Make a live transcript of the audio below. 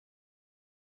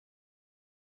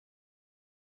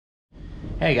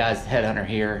Hey guys, Headhunter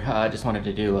here. I just wanted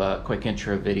to do a quick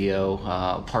intro video,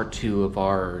 part 2 of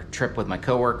our trip with my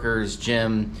coworkers,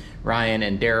 Jim, Ryan,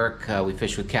 and Derek. We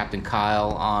fished with Captain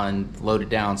Kyle on loaded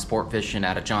down sport fishing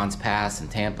out of Johns Pass in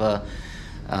Tampa.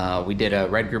 We did a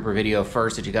red grouper video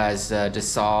first that you guys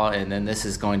just saw, and then this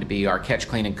is going to be our catch,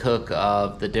 clean, and cook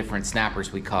of the different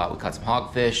snappers we caught. We caught some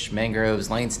hogfish, mangroves,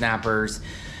 lane snappers.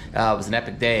 It was an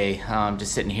epic day.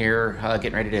 Just sitting here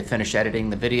getting ready to finish editing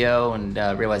the video and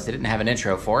realized I didn't have an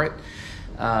intro for it.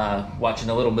 Watching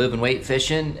a little moving weight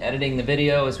fishing, editing the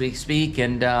video as we speak,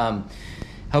 and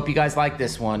hope you guys like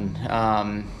this one.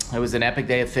 It was an epic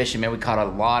day of fishing, man. We caught a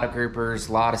lot of groupers,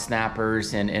 a lot of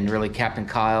snappers, and really Captain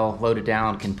Kyle, loaded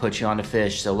down, can put you on to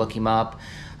fish, so look him up.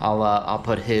 I'll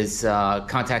put his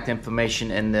contact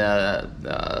information in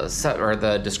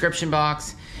the description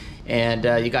box. And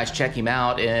you guys check him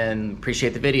out and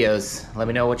appreciate the videos. Let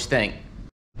me know what you think.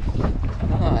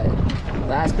 Alright,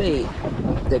 last bait.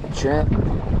 Take the shrimp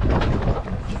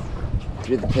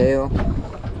through the tail,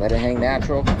 let it hang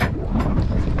natural.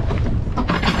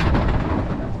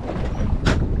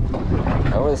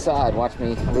 Over the side, watch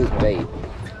me lose my bait.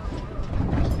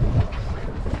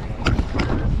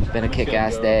 Been a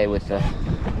kick-ass day with the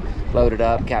loaded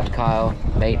up Captain Kyle,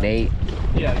 mate Nate.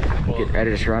 Getting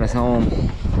ready to run us home.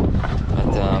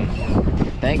 But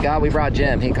thank God we brought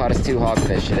Jim. He caught us 2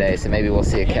 hogfish today, so maybe we'll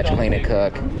see a catch, clean, and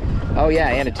cook. Oh yeah,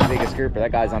 and a 2 biggest grouper.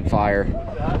 That guy's on fire.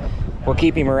 We'll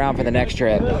keep him around for the next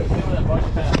trip.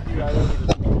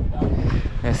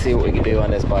 Let's see what we can do on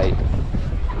this bite.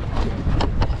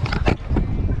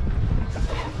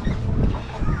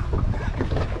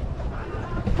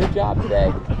 Good job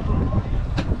today.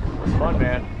 It's fun,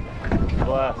 man.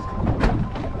 Blessed.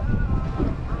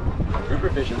 Grouper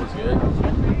fishing was good.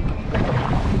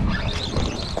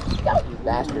 You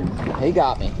bastard. He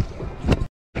got me.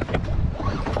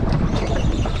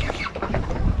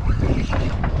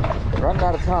 Running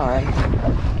out of time,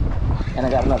 and I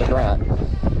got another grunt.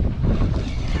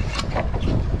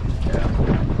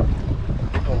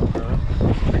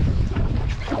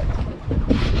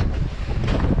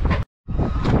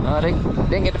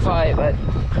 Didn't get to fight, but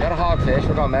got a hogfish.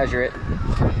 We're gonna measure it.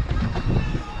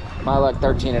 My luck,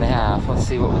 13.5. Let's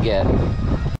see what we get.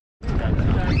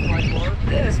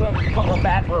 Yeah, this one pulling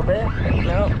back a little bit.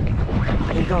 No,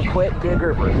 he's gonna quit and be a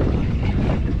grouper.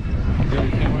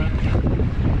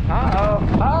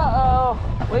 Uh-oh,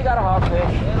 we got a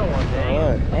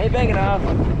hogfish. Ain't big enough.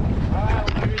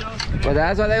 But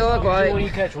that's what they look like. When you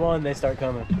catch one, they start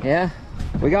coming. Yeah,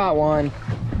 we got one.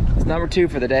 It's number 2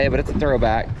 for the day, but it's a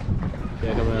throwback.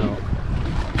 Yeah, coming out.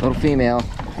 Little female.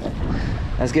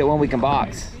 Let's get one we can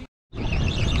box.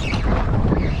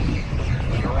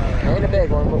 Ain't a big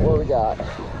one, but what we got?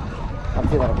 I'm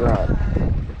feeling a grunt.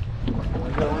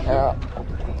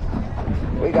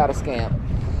 We got a scamp.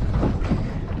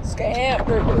 Scamp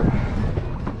grouper.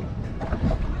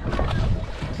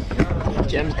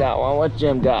 Jim's got one. What's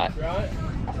Jim got?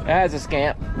 That's a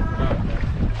scamp.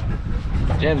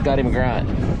 Jim's got him a grunt.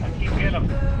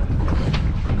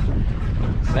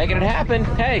 Making it happen.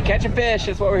 Hey, catching fish.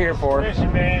 That's what we're here for.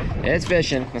 Fishing, man. It's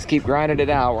fishing. Let's keep grinding it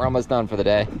out. We're almost done for the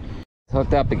day.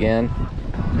 Hooked up again.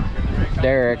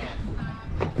 Derrick.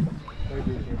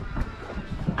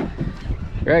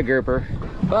 Red grouper.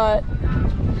 But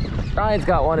Ryan's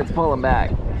got one that's pulling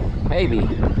back. Maybe.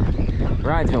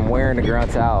 Ryan's been wearing the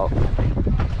grunts out.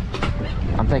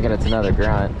 I'm thinking it's another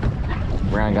grunt.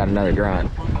 Ryan got another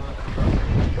grunt.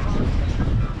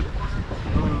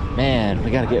 Man,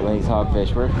 we gotta get one of these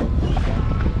hogfish.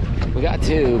 We got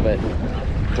 2, but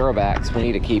throwbacks. We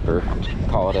need a keeper.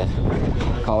 Call it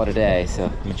a day. So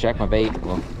I'm gonna check my bait.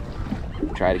 We'll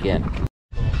try it again.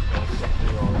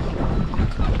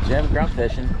 Jim grunt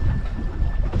fishing.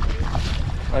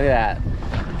 Look at that,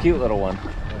 cute little one.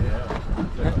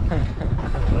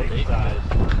 Lake size.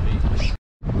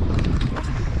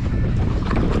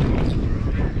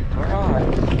 We're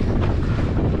on.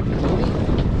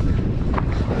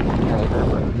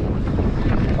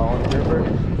 Calling grouper.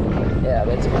 Yeah,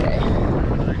 that's okay.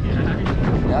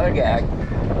 Another gag.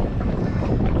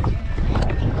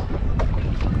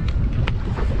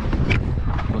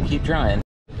 We'll keep trying.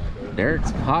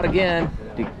 Derrick's hot again.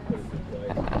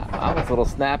 I was a little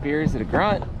snappier. Is it a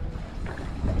grunt?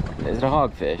 Is it a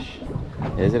hogfish?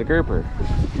 Is it a grouper?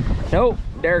 Nope.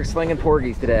 Derrick's slinging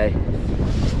porgies today.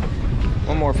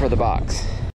 One more for the box.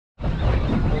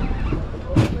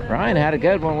 Ryan had a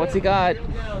good one. What's he got?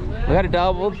 We got a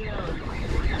double.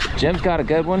 Jim's got a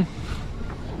good one.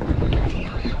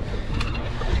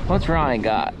 What's Ryan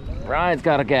got? Ryan's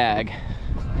got a gag.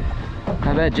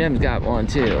 I bet Jim's got one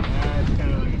too. It's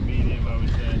kind of like a medium, I would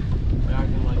say.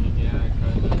 Acting like a gag,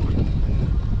 kind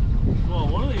of.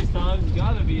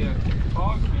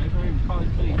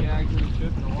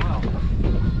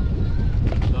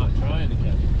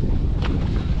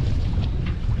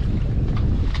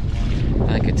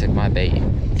 that bait.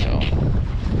 So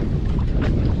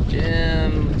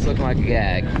Jim, it's looking like a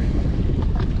gag.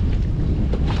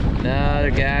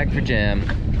 Another gag for Jim.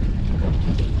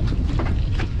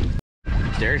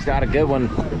 Derrick's got a good one.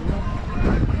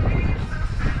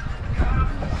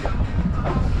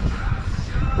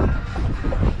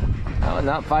 That one's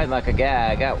not fighting like a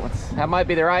gag. That might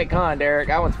be the right con, Derrick.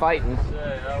 That one's fighting.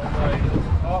 That was like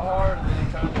all hard and then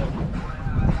he kind of.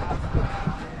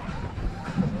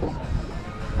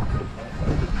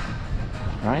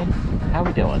 Ryan, how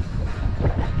we doing?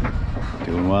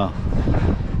 Doing well.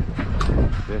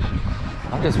 Fishing.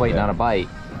 I'm just waiting on a bite.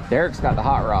 Derrick's got the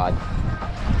hot rod.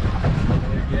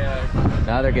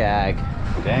 Another gag.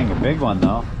 Dang, a big one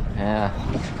though. Yeah.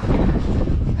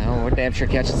 Well, we're damn sure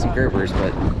catching some groupers,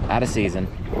 but out of season.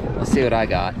 Let's see what I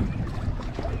got.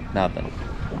 Nothing.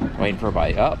 Waiting for a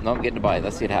bite. Oh, no, I'm getting a bite.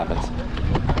 Let's see what happens.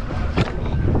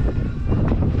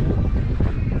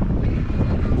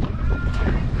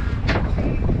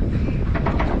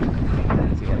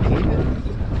 Is he gonna keep it?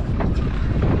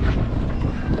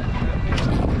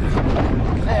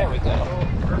 There we go.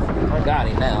 I got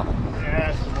him now.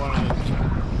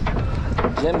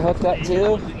 Jim hooked up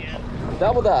too.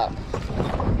 Doubled up.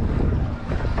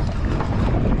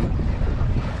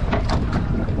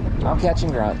 I'm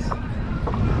catching grunts.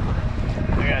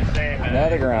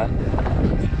 Another grunt.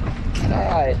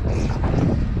 Alright.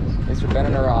 Thanks for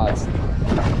bending the rods.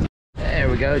 There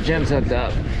we go. Jim's hooked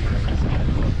up.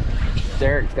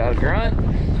 Derrick's got a grunt.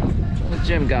 What's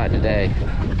Jim got today?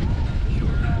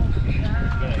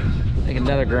 I think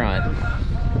another grunt.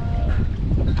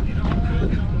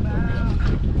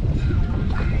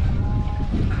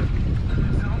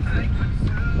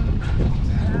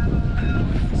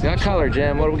 It's got color,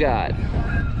 Jim. What do we got?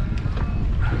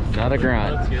 Another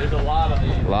grunt. There's a lot of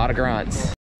these. A lot of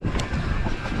grunts.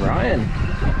 Ryan,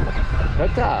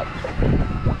 hooked up.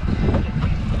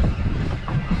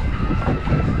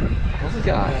 What we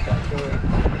got?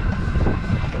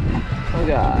 What we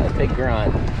got? Big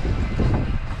grunt.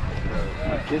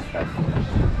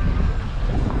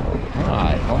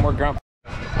 Alright, one more grunt.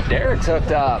 Derrick's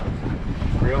hooked up.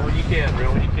 Reel when you can,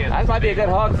 reel when you can. That might be a good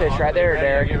hogfish right there,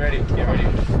 Derrick. Get ready, get ready.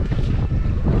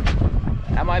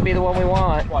 That might be the one we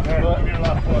want. Watch your foot, your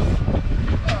left foot.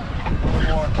 A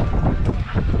little more.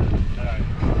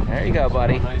 There you go,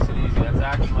 buddy. Nice and easy. That's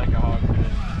acting like a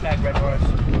hogfish. Tag red horse.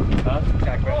 Huh?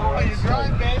 Tag red horse. Oh, you're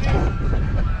grind, baby.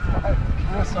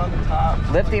 Just on the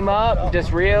top. Lift him up,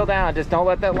 just reel down. Just don't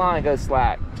let that line go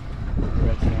slack.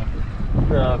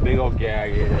 Big old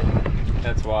gag in it.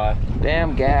 That's why.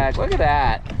 Damn gag. Look at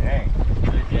that. Dang.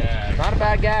 Big gag. Not a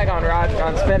bad gag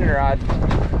on spinning rod.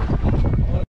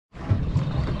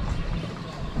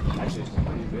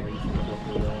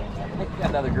 Got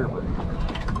another grouper.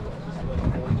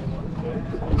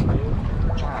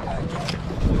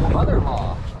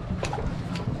 Mother-in-law.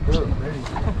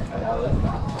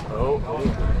 Oh,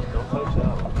 don't touch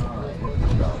that.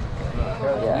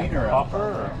 Yeah.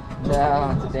 Offer?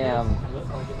 No, it's a damn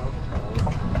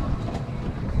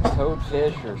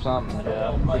toadfish or something.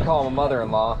 Yeah. We call him a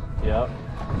mother-in-law. Yep.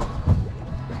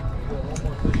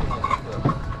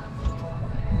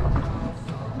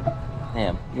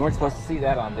 Damn, you weren't supposed to see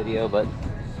that on video, but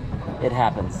it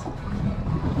happens.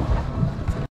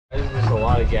 There's just a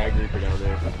lot of gag grouper down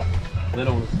there.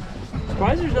 Little ones.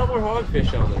 Surprised there's no more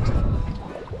hogfish on there.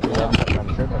 Yeah,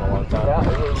 I'm tripping a long time. yeah,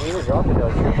 we were dropping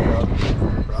those years ago.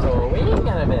 So we ain't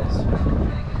gonna miss.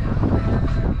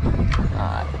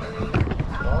 Alright.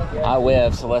 I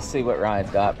whiff, so let's see what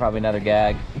Ryan's got. Probably another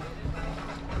gag.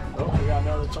 Oh, we got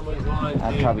another somebody's line.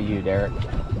 That's dude. probably you, Derrick.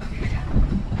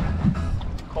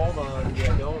 Hold on.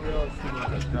 Yeah, don't realize too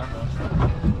much.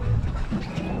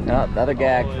 No, another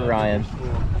gag for Ryan.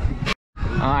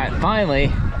 Alright,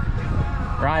 finally.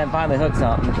 Ryan finally hooked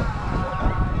something.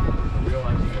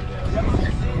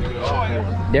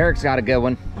 Derrick's got a good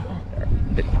one.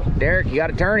 Derrick, you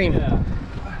gotta turn him.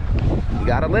 You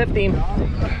gotta lift him.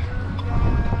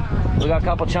 We got a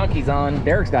couple chunkies on.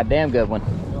 Derrick's got a damn good one.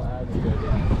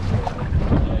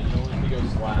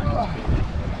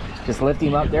 Just lift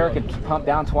him up. Derrick can pump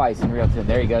down twice in real time.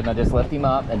 There you go. Now just lift him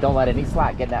up and don't let any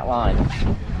slack get in that line.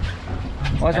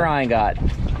 What's Ryan got?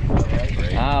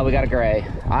 Ah, we got a gray.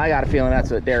 I got a feeling that's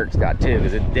what Derrick's got too,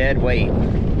 because it's dead weight.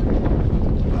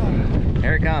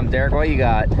 Here it comes, Derrick. What you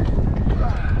got?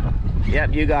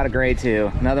 Yep, you got a gray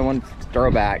too. Another one,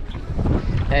 throwback.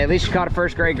 Hey, at least you caught a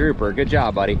first gray grouper. Good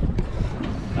job, buddy.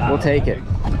 We'll take it.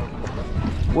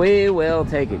 We will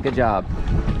take it. Good job.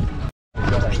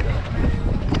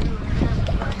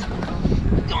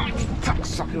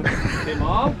 Came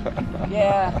off?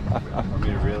 Yeah. Want me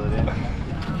to reel it in?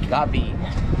 Got beat.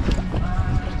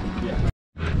 Yeah,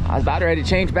 I was about ready to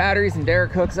change batteries and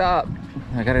Derrick hooks up.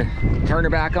 I gotta turn her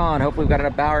back on. Hopefully we've got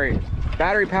enough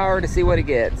battery power to see what he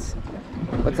gets.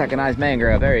 Looks like a nice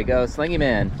mangrove. There you go, sling him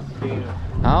in.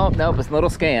 Oh, nope, it's a little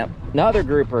scamp. Another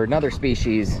grouper, another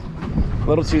species. A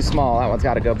little too small, that one's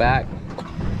gotta go back.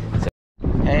 So,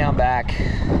 hey, I'm back.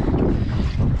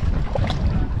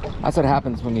 That's what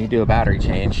happens when you do a battery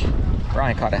change.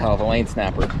 Ryan caught a hell of a lane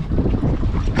snapper.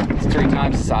 It's 3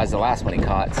 times the size of the last one he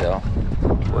caught, so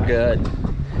we're good.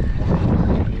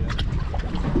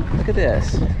 Look at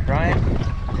this, Ryan.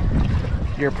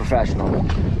 You're a professional.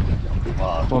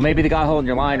 Well, maybe the guy holding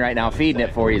your line right now feeding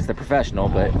it for you is the professional,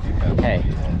 but hey,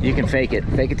 you can fake it.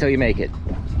 Fake it till you make it.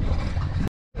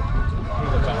 You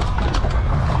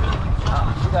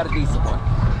got a decent one.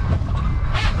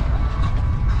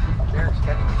 Derrick's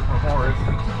catching some horrors.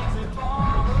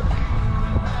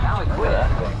 Now he quit.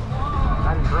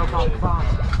 I didn't broke off the box.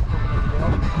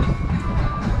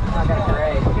 I got a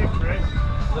gray.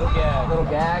 Little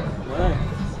gag.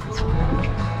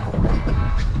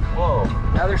 Whoa,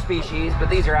 another species, but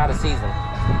these are out of season.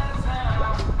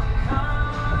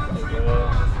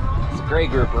 It's a gray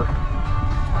grouper.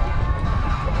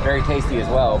 Very tasty as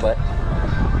well, but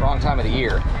wrong time of the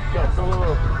year.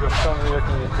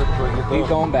 Keep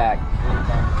going back.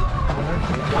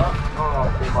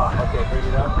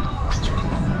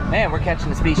 Man, we're catching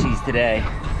the species today.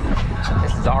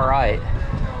 This is all right.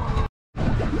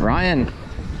 Ryan,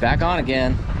 back on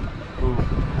again.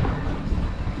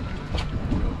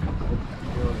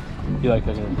 You like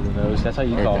hooking it to the nose? That's how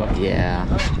you call it. Yeah.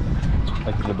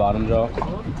 Like to the bottom jaw.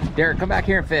 Derrick, come back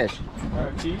here and fish.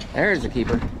 There's the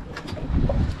keeper.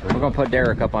 We're gonna put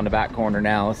Derrick up on the back corner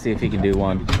now. Let's see if he can do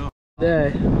one.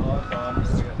 Day.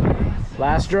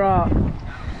 Last drop.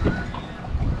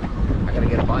 I gotta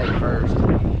get a bite first.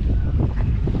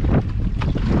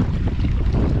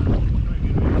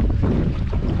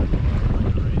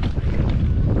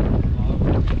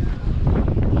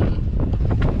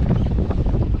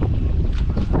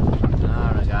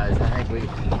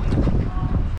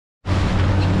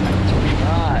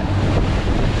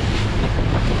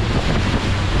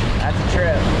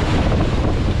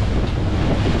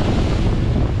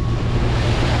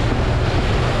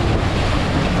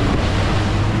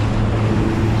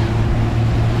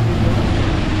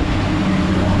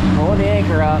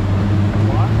 Up.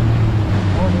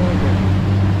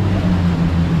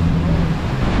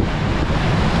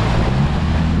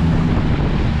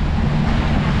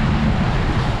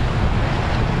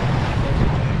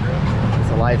 It's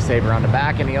a lifesaver on the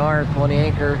back and the arm, pulling the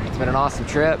anchor. It's been an awesome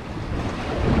trip.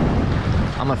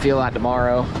 I'm gonna feel that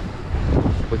tomorrow.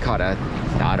 We caught a,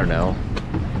 I don't know,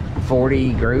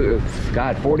 40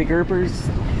 groupers.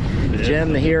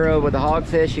 Jim, the hero with the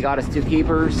hogfish, he got us 2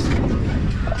 keepers.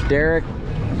 Derrick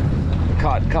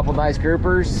caught a couple nice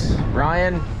groupers.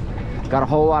 Ryan got a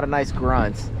whole lot of nice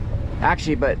grunts.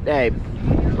 Actually, but hey,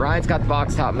 Ryan's got the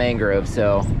box top mangrove,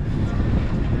 so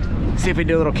see if we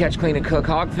do a little catch, clean, and cook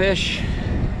hogfish.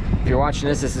 If you're watching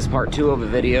this is part 2 of a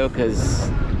video because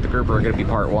the grouper are gonna be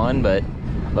part 1, but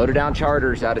loaded down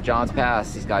charters out of John's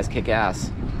Pass. These guys kick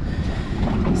ass.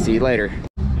 See you later.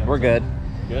 We're good.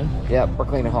 Good? Yep, we're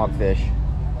cleaning hogfish.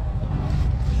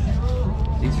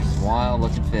 These are some wild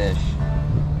looking fish.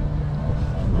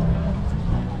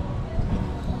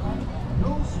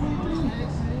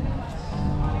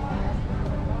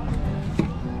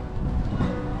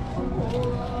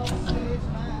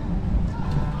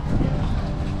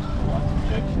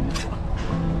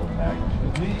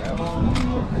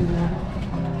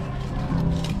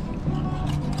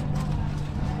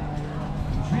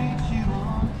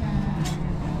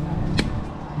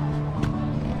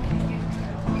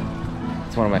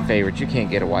 It's one of my favorites. You can't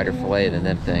get a wider fillet than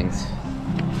them things.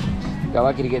 Got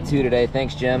lucky to get 2 today.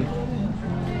 Thanks, Jim.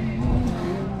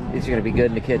 These are gonna be good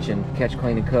in the kitchen. Catch,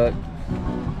 clean, and cook.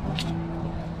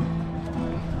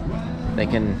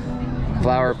 Making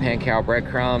flour, pan-cow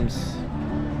breadcrumbs,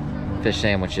 fish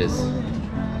sandwiches.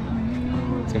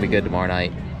 It's gonna be good tomorrow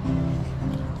night.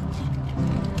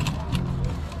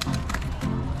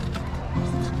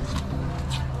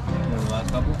 The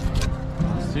last couple?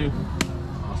 Last 2.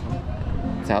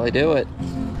 That's how they do it.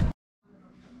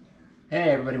 Hey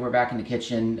everybody, we're back in the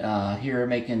kitchen. Here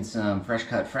making some fresh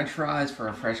cut French fries for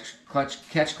a fresh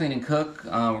catch, clean, and cook.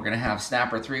 We're gonna have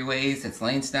snapper 3 ways. It's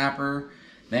lane snapper,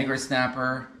 mangrove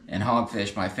snapper, and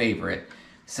hogfish, my favorite.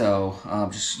 So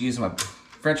just using my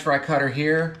French fry cutter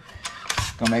here.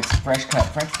 Gonna make some fresh cut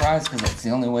French fries because it's the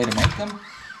only way to make them.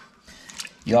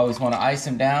 You always want to ice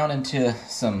them down into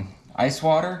some ice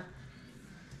water.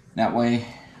 That way,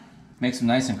 makes them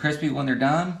nice and crispy when they're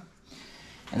done.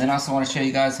 And then I also want to show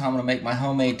you guys how I'm going to make my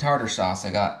homemade tartar sauce.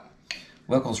 I got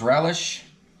Wickles relish,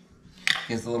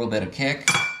 gives a little bit of kick.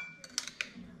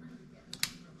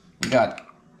 We got,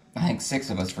 I think, 6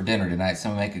 of us for dinner tonight, so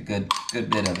I'm going to make a good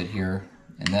bit of it here.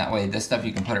 And that way, this stuff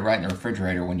you can put it right in the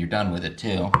refrigerator when you're done with it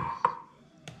too.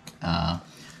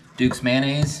 Duke's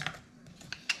mayonnaise.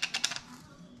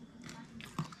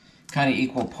 Kind of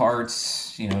equal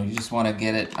parts, you know, you just want to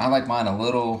get it. I like mine a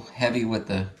little heavy with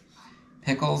the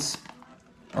pickles,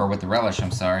 or with the relish,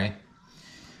 I'm sorry.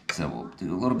 So we'll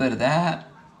do a little bit of that.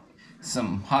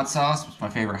 Some hot sauce, which is my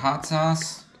favorite hot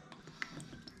sauce.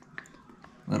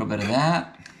 A little bit of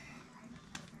that.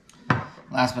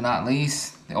 Last but not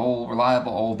least, the old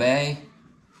reliable Old Bay.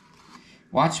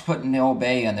 Watch putting the Old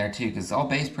Bay in there too, because Old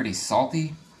Bay is pretty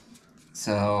salty.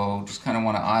 So just kind of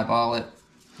want to eyeball it.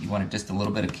 You want just a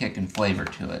little bit of kick and flavor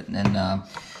to it. And then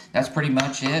that's pretty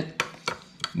much it.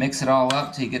 Mix it all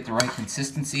up till you get the right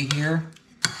consistency here.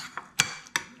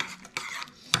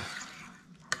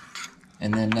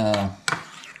 And then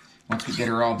once we get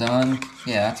her all done,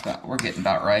 yeah, we're getting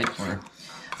about right. We're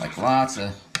like lots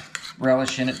of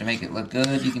relish in it to make it look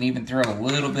good. You can even throw a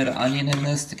little bit of onion in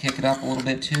this to kick it up a little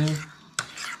bit too.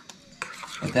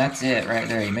 But that's it right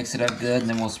there. You mix it up good, and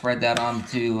then we'll spread that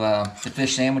onto the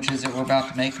fish sandwiches that we're about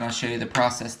to make, and I'll show you the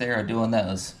process there of doing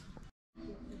those.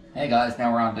 Hey guys,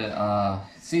 now we're on to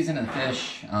seasoning the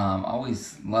fish.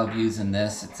 Always love using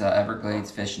this. It's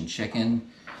Everglades Fish and Chicken.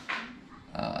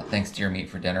 Thanks Deer Meat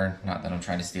for dinner. Not that I'm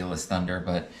trying to steal his thunder,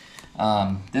 but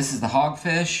this is the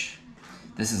Hogfish.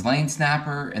 This is lane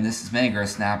snapper, and this is mangrove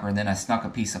snapper, and then I snuck a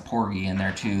piece of porgy in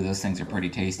there too. Those things are pretty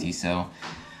tasty, so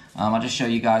I'll just show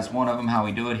you guys one of them, how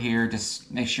we do it here. Just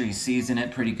make sure you season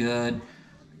it pretty good,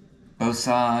 both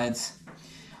sides.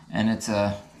 And it's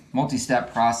a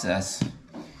multi-step process.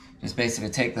 Just basically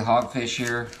take the hogfish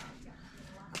here,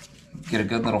 get a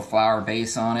good little flour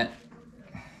base on it.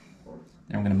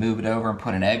 Then I'm going to move it over and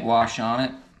put an egg wash on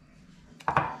it.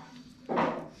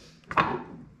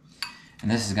 And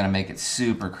this is going to make it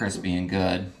super crispy and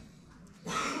good.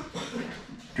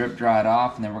 Drip dry it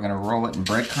off, and then we're going to roll it in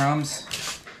breadcrumbs.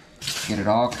 Get it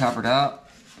all covered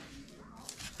up.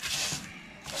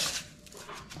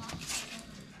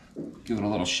 Give it a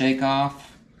little shake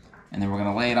off, and then we're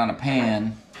going to lay it on a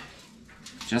pan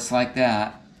just like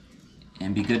that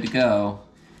and be good to go.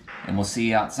 And we'll see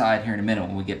you outside here in a minute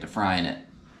when we get to frying it.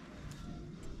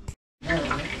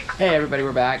 Hey everybody,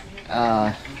 we're back.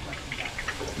 I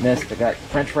got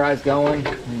French fries going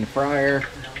in the fryer.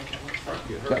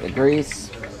 Got the grease.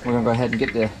 We're gonna go ahead and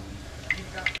get the...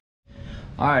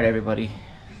 Alright everybody,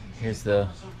 here's the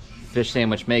fish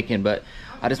sandwich making, but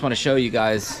I just want to show you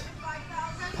guys.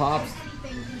 Pops,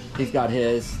 he's got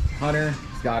his. Hunter,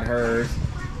 he's got hers.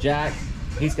 Jack,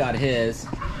 he's got his.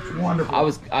 Wonderful. I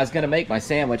was gonna make my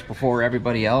sandwich before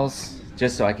everybody else,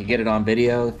 just so I could get it on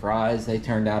video. The fries, they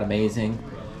turned out amazing.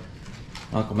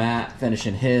 Uncle Matt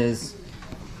finishing his.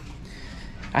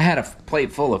 I had a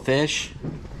plate full of fish.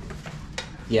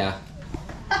 Yeah,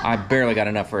 I barely got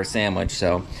enough for a sandwich,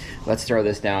 so let's throw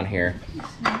this down here.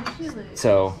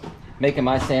 So, making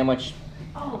my sandwich,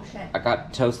 I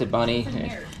got toasted bunny,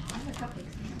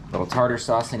 little tartar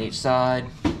sauce on each side.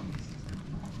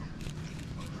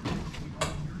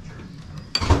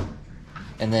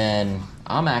 And then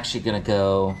I'm actually gonna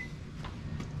go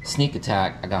sneak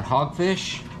attack. I got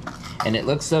hogfish, and it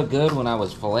looked so good when I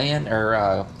was filleting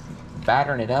or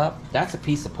battering it up. That's a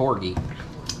piece of porgy.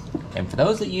 And for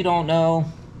those that you don't know,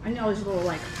 I know it's a little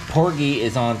like porgy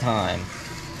is on time.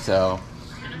 So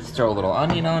let's throw a little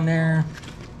onion on there,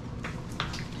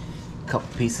 a couple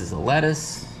pieces of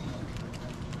lettuce,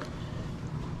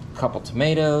 a couple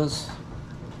tomatoes.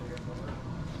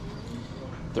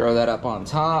 Throw that up on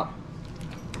top.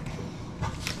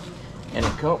 And a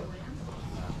coat.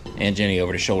 And Jenny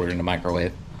over the shoulder in the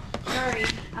microwave. sorry.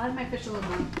 I like my fish a little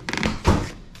more.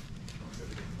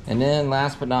 And then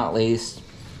last but not least,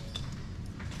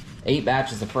 8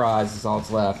 batches of fries is all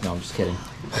that's left. No, I'm just kidding.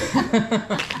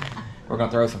 We're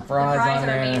gonna throw some fries on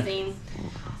there. The fries are amazing.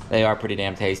 They are pretty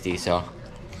damn tasty, so.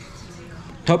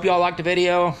 Hope you all liked the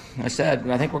video. I said,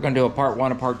 I think we're gonna do a part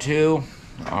 1 and part 2.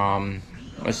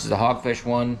 This is the hogfish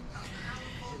one.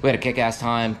 We had a kick-ass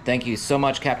time. Thank you so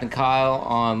much, Captain Kyle,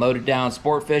 on Loaded Down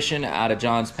Sport Fishing out of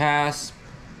Johns Pass.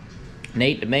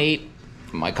 Nate the Mate,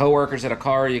 my co-workers at a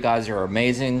car, you guys are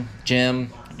amazing.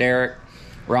 Jim, Derrick,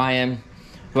 Ryan,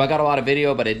 who I got a lot of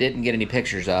video, but I didn't get any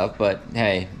pictures of. But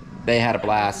hey, they had a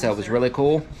blast, so it was really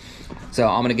cool. So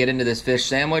I'm gonna get into this fish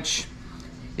sandwich,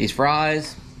 these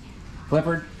fries.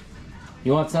 Clifford,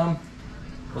 you want some?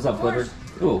 What's up, Clifford?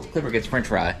 Ooh, Clifford gets French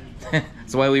fry.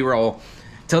 That's the way we roll.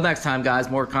 Till next time, guys,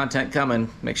 more content coming.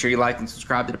 Make sure you like and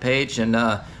subscribe to the page, and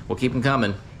we'll keep them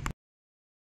coming.